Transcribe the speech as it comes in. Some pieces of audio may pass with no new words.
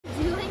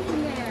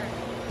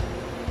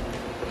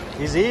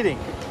He's eating.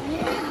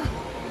 Yeah.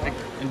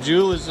 And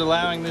Jewel is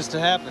allowing this to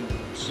happen.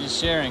 She's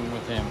sharing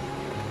with him.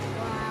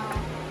 Wow.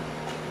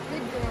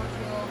 Good girl,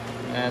 Jewel.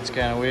 That's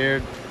kind of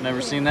weird.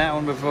 Never seen that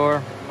one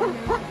before.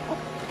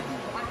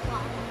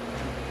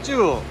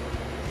 Jewel.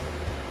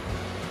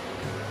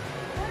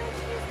 Why don't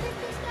you just get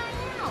this guy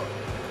out?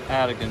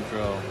 Out of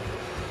control.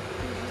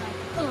 He's like,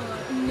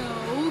 no.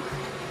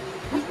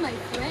 He's my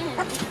friend.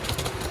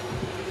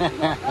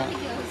 Look, up he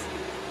goes.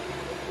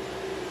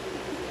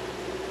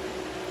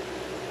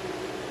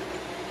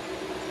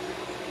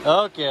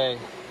 Okay.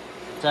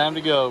 Time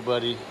to go,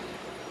 buddy.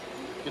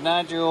 Good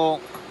night, Jewel.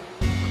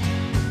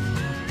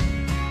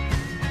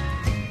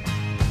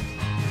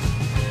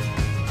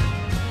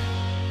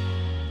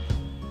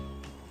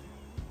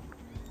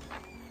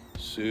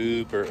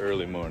 Super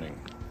early morning.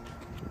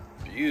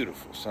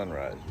 Beautiful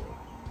sunrise, though.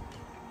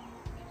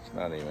 It's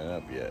not even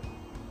up yet.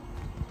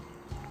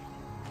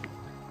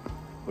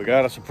 We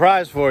got a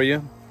surprise for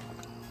you.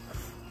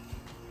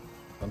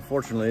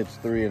 Unfortunately, it's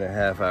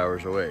 3.5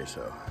 hours away,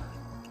 so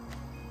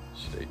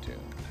stay tuned.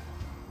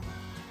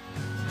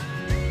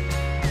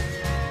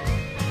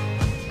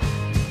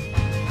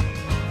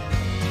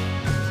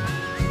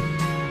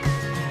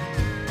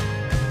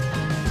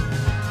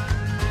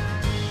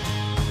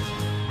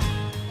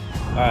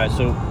 All right,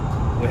 so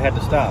we had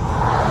to stop.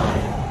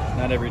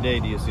 Not every day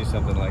do you see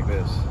something like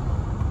this.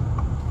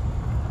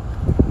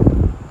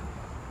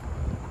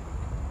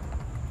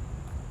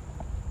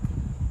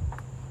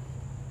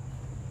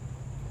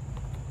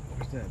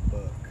 Where's that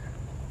buck?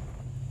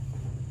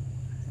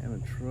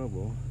 Having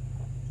trouble.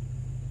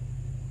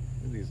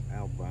 Look at these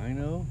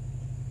albino.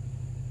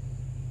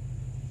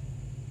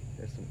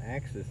 There's some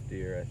axis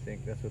deer, I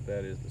think. That's what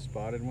that is, the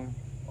spotted one.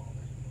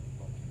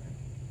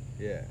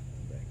 Yeah.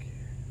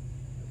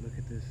 Look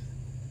at this.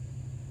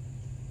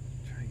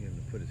 Try to get him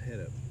to put his head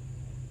up.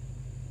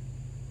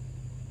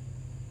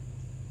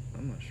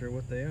 I'm not sure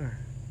what they are.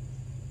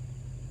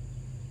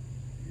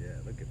 Yeah,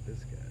 look at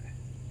this guy.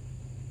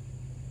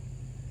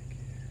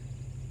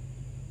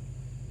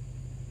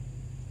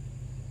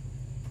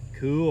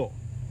 Cool.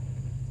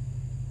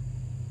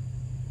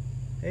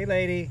 Hey,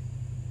 lady.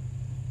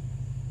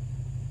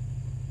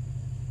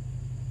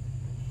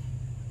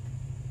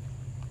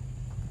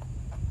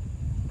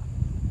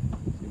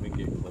 See if we can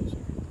get closer.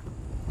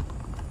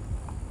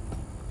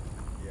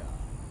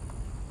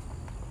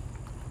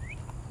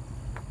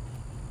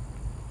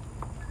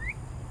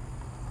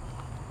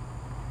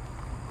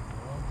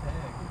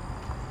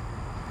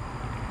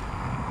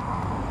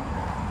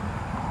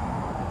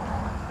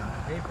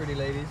 Hey, pretty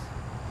ladies.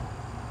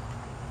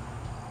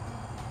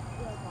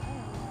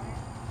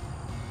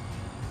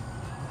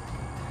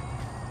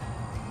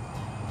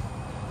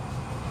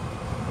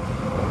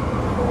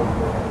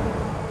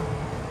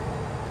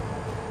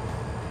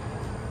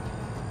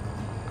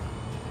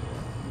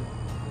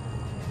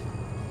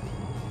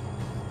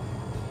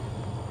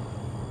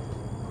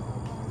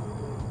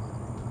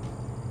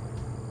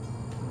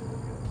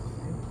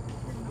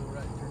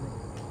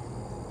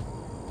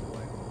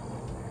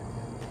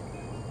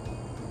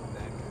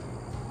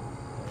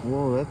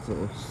 Whoa, that's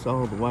a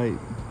solid white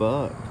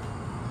buck. I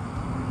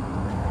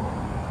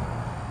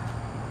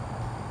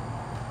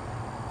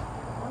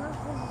wonder if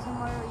this is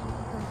somewhere you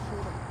can come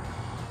shoot them.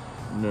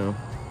 No,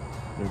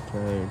 they're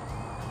tired.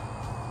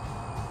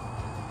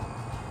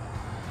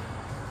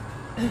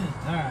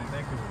 Alright,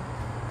 back to you.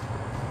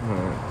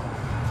 Alright.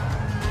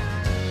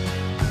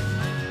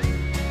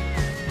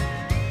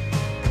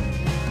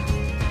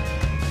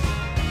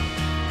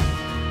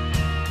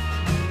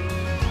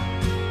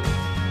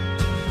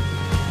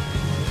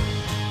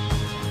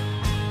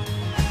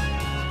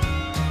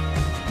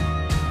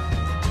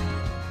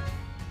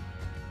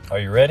 Are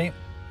you ready?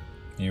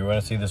 You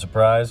want to see the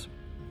surprise?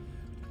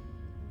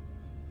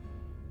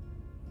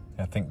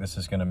 I think this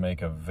is going to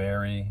make a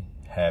very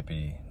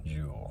happy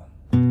Jewel.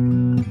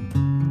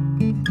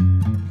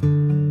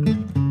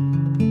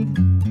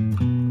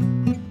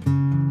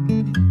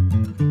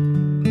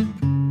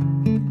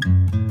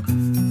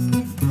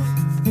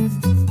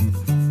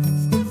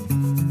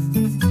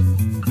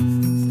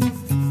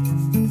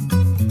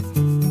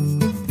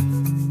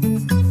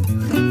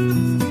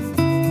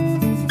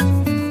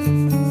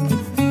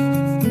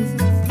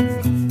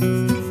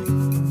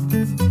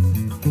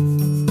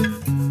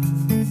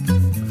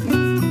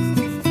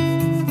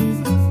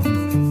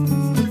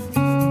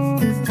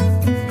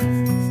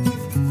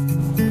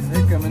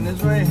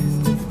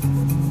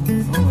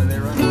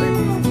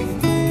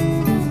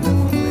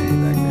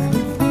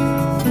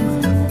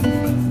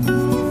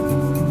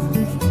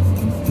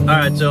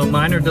 Alright, so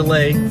minor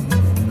delay. We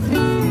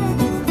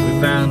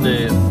found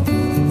a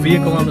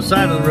vehicle on the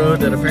side of the road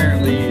that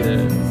apparently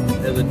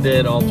has a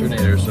dead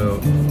alternator, so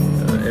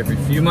every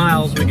few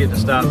miles we get to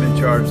stop and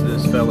charge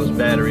this fella's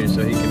battery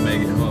so he can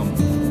make it home.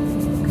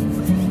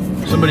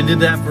 Somebody did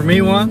that for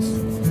me once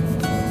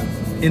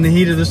in the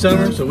heat of the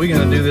summer, so we're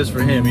going to do this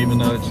for him even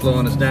though it's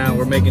slowing us down.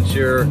 We're making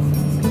sure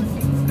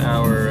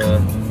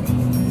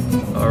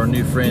our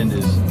new friend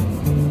is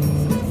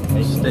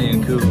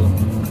staying cool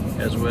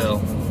as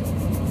well.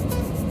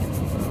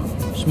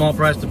 small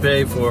price to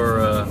pay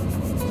for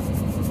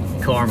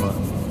karma.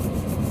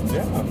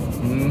 Yeah.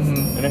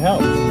 Mm-hmm. And it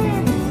helps. You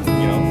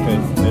know,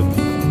 because it's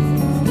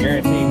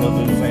guaranteed he'll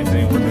do the same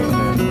thing we're doing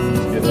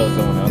and it helps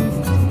someone else.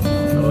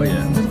 Oh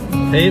yeah.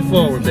 Pay it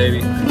forward,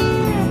 baby.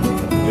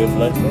 Good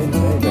luck, baby.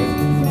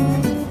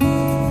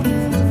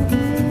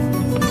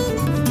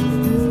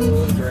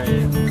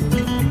 Great.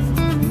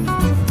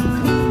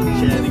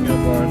 Chatting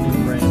up our new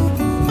friend.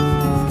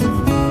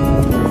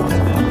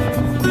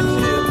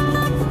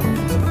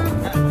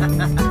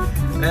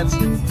 That's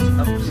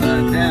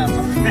upside down,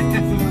 my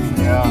friend.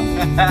 Yeah.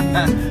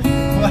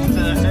 What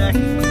the heck?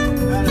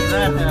 How did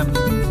that happen?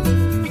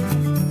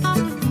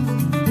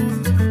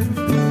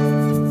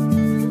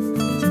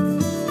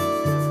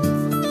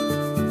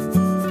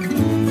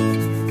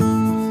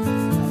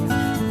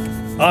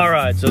 All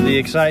right, so the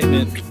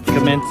excitement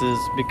commences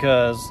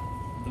because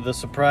the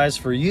surprise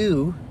for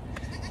you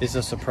is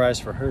a surprise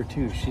for her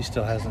too. She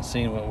still hasn't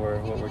seen what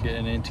we're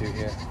getting into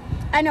here.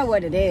 I know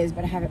what it is,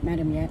 but I haven't met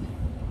him yet.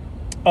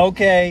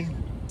 Okay,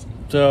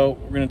 so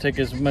we're gonna take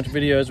as much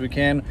video as we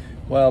can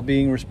while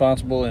being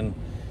responsible and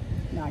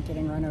Not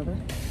getting run over.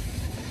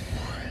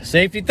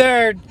 safety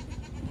third.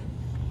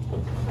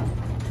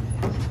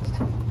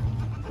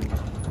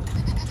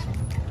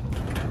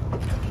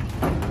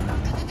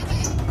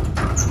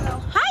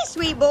 Hi,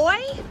 sweet boy.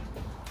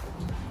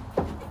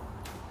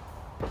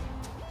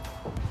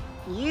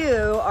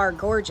 You are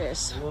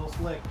gorgeous. A little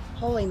slick.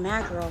 Holy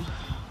mackerel.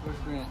 Where's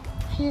Grant?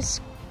 He's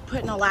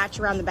putting a latch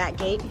around the back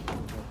gate. We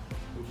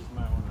just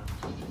might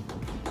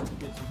wanna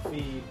get some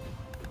feed.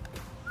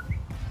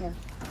 Here.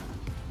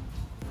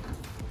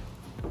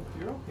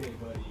 You're okay,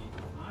 buddy.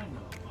 I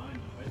know.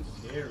 It's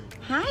scary.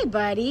 Hi,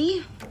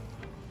 buddy.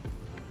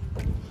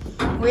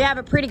 We have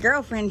a pretty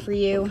girlfriend for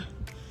you.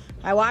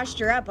 I washed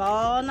her up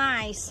all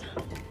nice.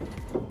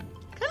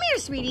 Come here,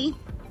 sweetie.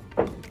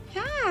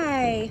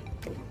 Hi.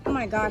 Oh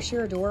my gosh,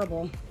 you're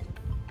adorable.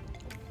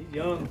 He's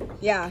young.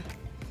 Yeah.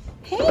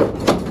 Hey.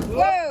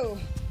 Whoa.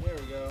 There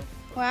we go.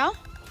 Well,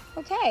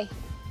 okay.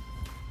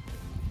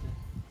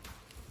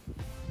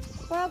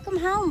 Welcome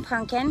home,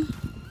 pumpkin.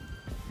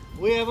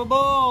 We have a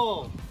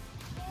bowl.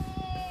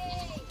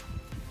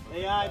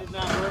 AI did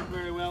not work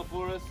very well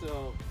for us,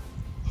 so.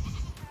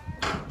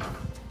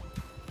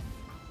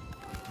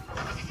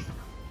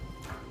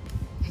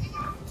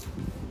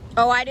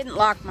 Oh, I didn't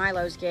lock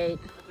Milo's gate.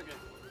 That's okay.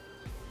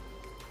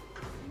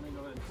 I'm gonna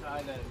go ahead and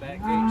tie that back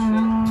gate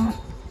shut.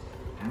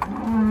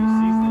 He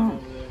sees them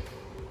over there.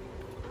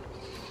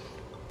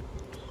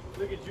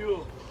 Look at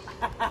Jewel.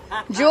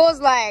 Jules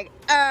like,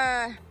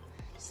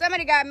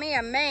 somebody got me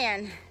a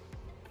man.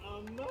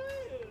 Oh no!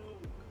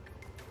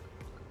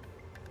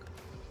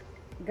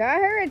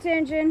 Got her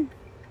attention.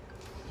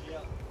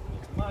 Yeah,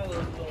 Milo's a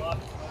little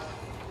occupied.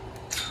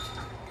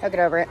 Look it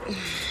over it.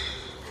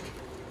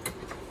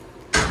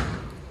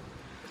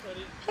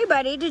 Hey,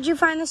 buddy, did you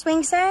find the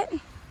swing set?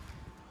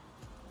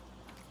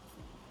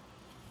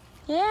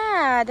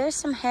 Yeah, there's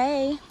some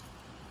hay.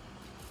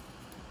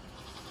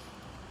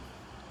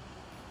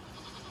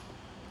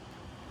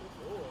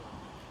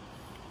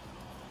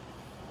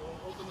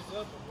 Open this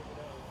up and look it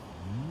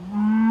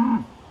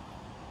out.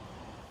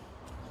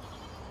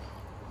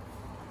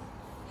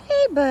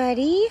 Hey,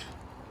 buddy.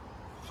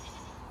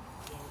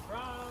 So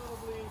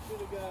probably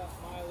should have got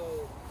Milo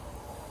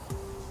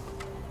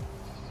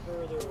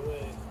further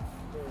away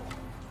first.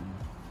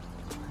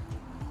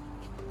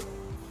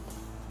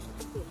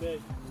 Okay.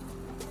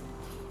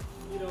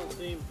 You don't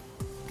seem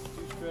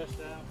too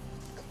stressed out.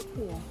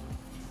 Cool.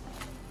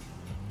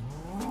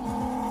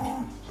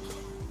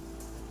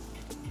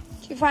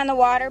 Did you find the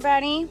water,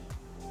 buddy?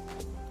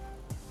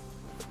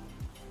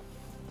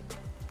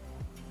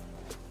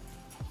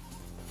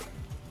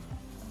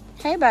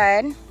 Hey,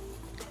 bud.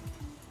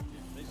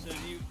 They said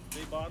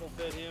they bottle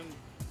fed him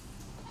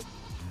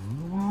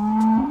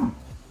a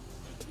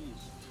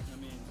piece. I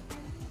mean,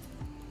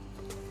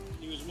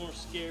 he was more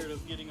scared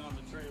of getting on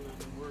the trailer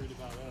than worried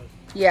about us.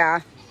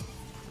 Yeah.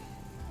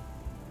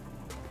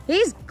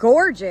 He's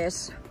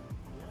gorgeous.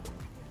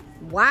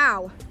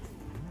 Wow.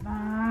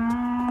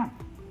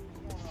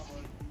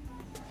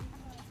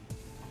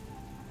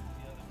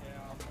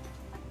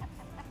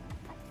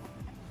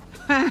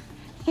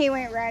 He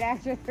went right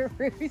after the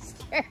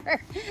rooster.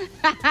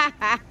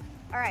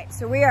 All right,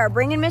 so we are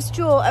bringing Miss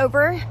Jewel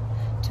over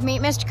to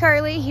meet Mr.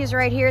 Curly. He's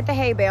right here at the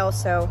hay bale,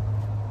 so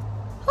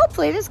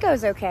hopefully this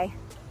goes okay.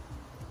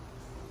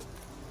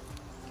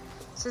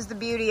 This is the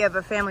beauty of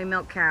a family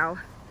milk cow.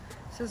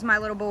 This is my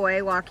little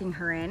boy walking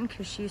her in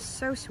because she's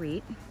so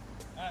sweet.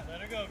 All right,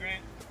 let her go,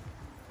 Grant.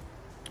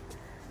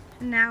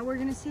 And now we're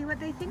gonna see what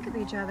they think of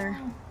each other.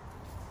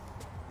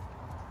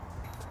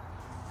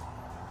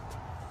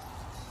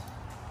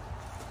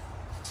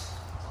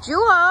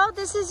 Jewel,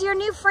 this is your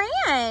new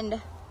friend.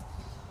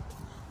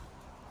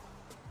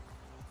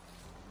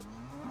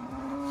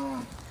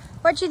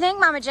 What you think,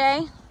 Mama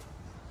J?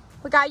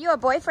 We got you a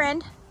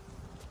boyfriend.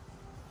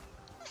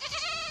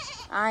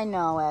 I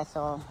know,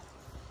 Ethel.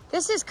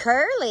 This is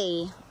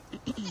Curly.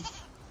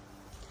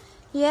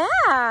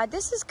 Yeah,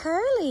 this is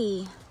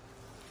Curly.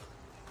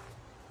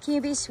 Can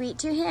you be sweet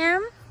to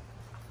him?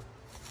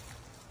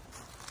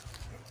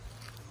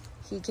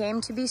 He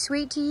came to be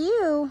sweet to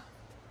you.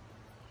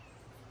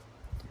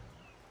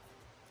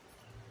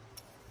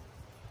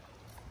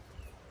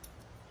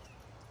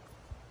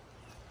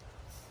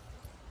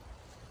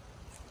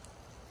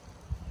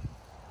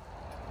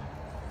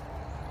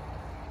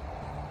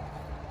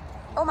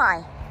 Oh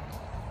my.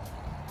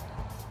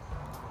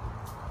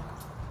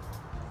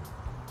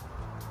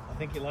 I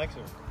think he likes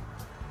her.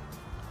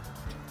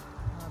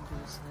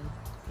 Obviously.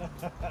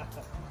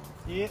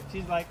 Yeah,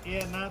 she's like,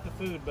 yeah, not the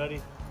food,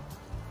 buddy.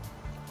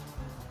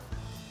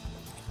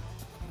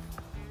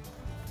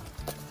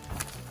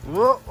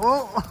 Whoa,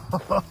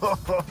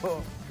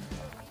 whoa.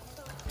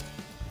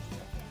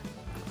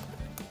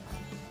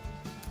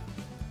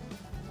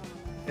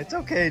 It's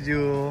okay,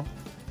 Jewel.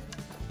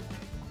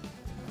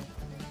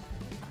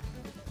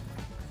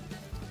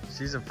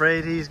 She's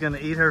afraid he's gonna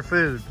eat her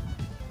food.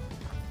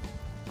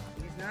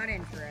 He's not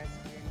interested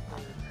in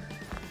food.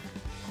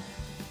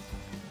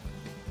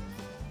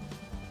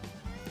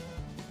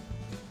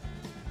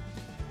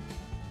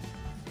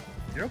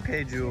 You're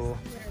okay, Jewel.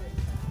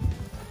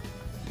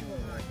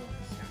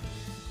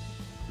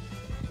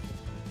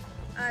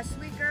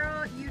 Sweet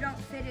girl, you don't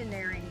fit in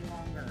there any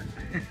longer.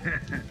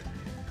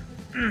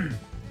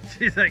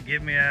 She's like,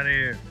 get me out of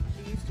here.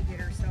 She used to get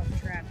herself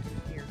trapped in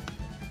here.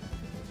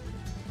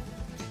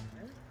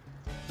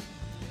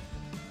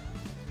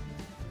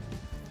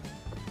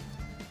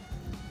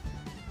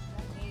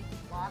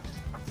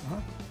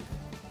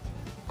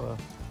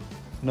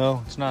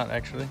 No, it's not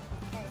actually.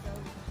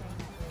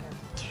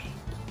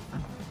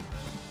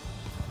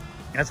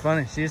 That's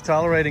funny. She's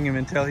tolerating him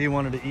until he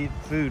wanted to eat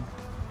food.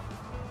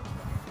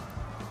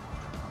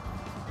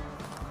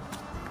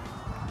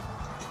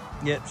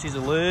 Yep, she's a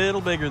little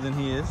bigger than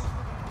he is.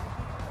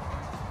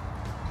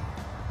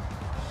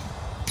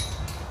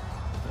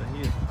 So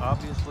he is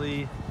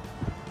obviously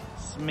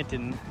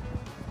smitten.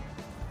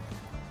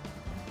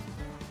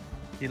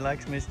 He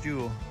likes Miss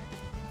Jewel.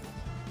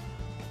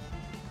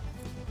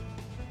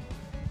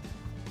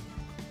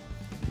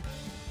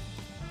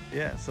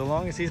 Yeah, so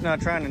long as he's not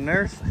trying to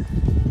nurse.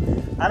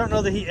 I don't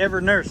know that he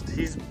ever nursed.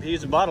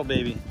 He's a bottle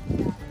baby.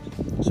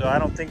 So I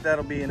don't think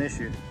that'll be an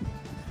issue.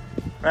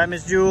 Right,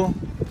 Miss Jewel?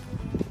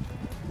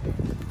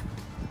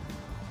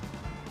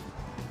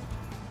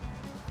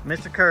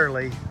 Mr.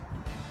 Curly.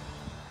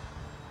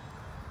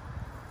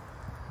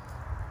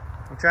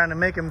 I'm trying to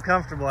make him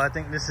comfortable. I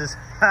think this is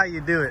how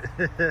you do it.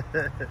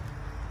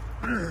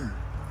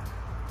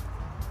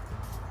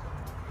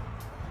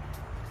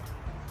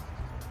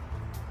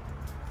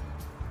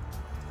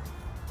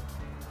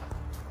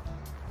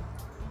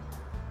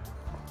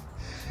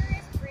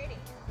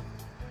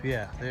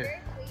 Yeah, I'm very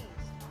pleased.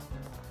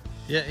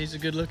 Yeah, he's a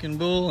good-looking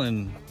bull,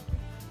 and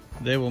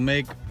they will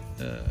make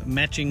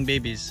matching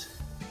babies.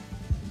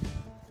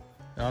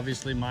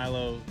 Obviously,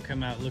 Milo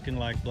come out looking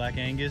like Black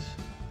Angus.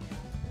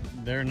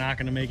 They're not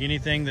going to make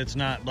anything that's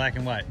not black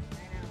and white.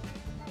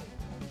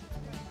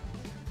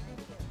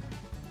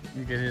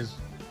 You get his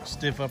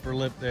stiff upper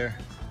lip there.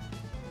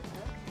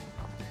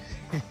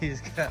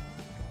 He's got.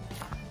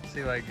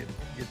 See if I can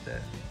get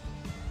that.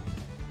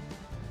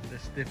 The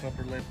stiff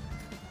upper lip.